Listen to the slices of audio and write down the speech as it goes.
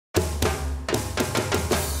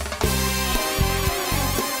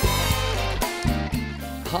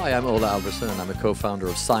Hi, I'm Ola Ahlvarsson and I'm a co-founder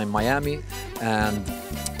of Sime Miami, and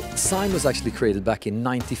Sime was actually created back in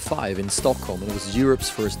 '95 in Stockholm, and it was Europe's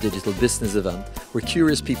first digital business event where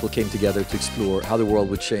curious people came together to explore how the world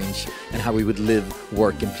would change and how we would live,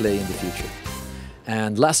 work and play in the future.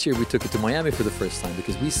 And last year we took it to Miami for the first time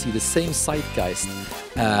because we see the same zeitgeist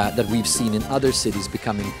that we've seen in other cities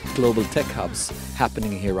becoming global tech hubs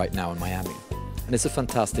happening here right now in Miami. And it's a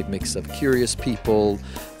fantastic mix of curious people,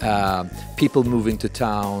 people moving to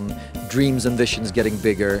town, dreams and visions getting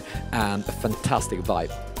bigger, and a fantastic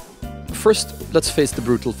vibe. First, let's face the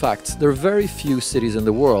brutal facts. There are very few cities in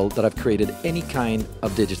the world that have created any kind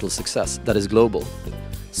of digital success that is global.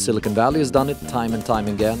 Silicon Valley has done it time and time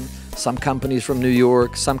again. Some companies from New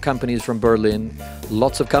York, some companies from Berlin,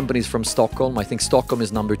 lots of companies from Stockholm. I think Stockholm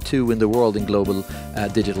is #2 in the world in global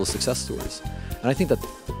digital success stories. And I think that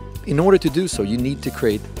in order to do so, you need to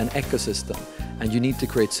create an ecosystem, and you need to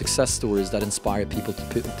create success stories that inspire people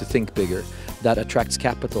to think bigger, that attracts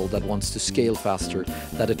capital that wants to scale faster,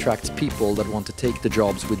 that attracts people that want to take the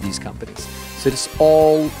jobs with these companies. So it's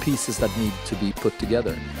all pieces that need to be put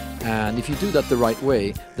together. And if you do that the right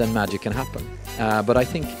way, then magic can happen. But I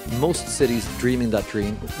think most cities dreaming that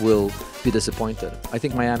dream will be disappointed. I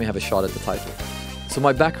think Miami have a shot at the title. So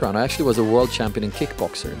my background, I actually was a world champion in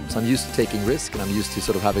kickboxer. So I'm used to taking risk, and I'm used to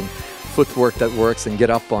sort of having footwork that works and get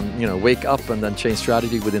up on, wake up and then change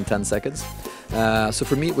strategy within 10 seconds. So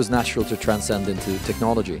for me, it was natural to transcend into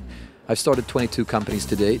technology. I've started 22 companies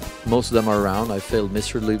to date. Most of them are around. I failed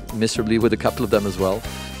miserably with a couple of them as well.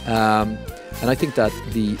 And I think that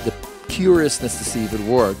the curiousness to see if it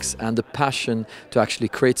works and the passion to actually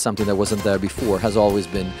create something that wasn't there before has always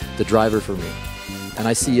been the driver for me. And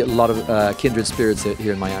I see a lot of kindred spirits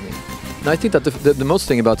here in Miami. And I think that the most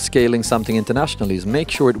thing about scaling something internationally is make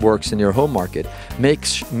sure it works in your home market.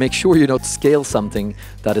 Make sure you don't scale something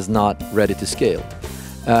that is not ready to scale.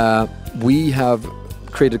 We have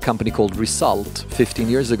created a company called Result 15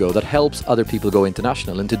 years ago that helps other people go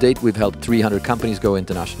international, and to date we've helped 300 companies go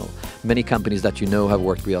international. Many companies that you know have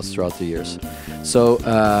worked with us throughout the years. So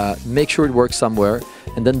make sure it works somewhere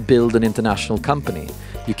and then build an international company.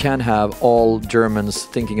 You can't have all Germans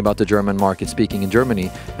thinking about the German market, speaking in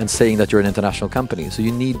Germany, and saying that you're an international company. So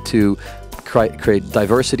you need to create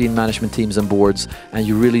diversity in management teams and boards, and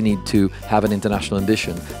you really need to have an international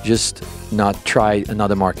ambition. Just not try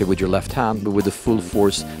another market with your left hand, but with the full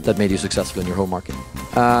force that made you successful in your home market.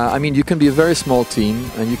 I mean, you can be a very small team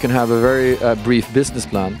and you can have a very brief business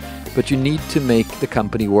plan, but you need to make the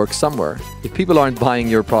company work somewhere. If people aren't buying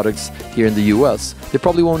your products here in the US, they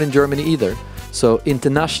probably won't in Germany either. So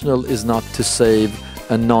international is not to save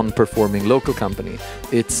a non-performing local company.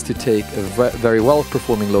 It's to take a very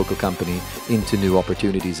well-performing local company into new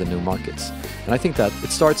opportunities and new markets. And I think that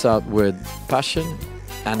it starts out with passion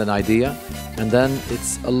and an idea, and then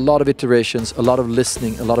it's a lot of iterations, a lot of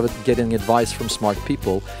listening, a lot of getting advice from smart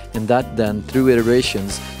people, and that then through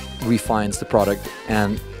iterations refines the product,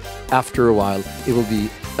 and after a while it will be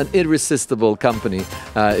an irresistible company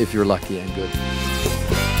if you're lucky and good.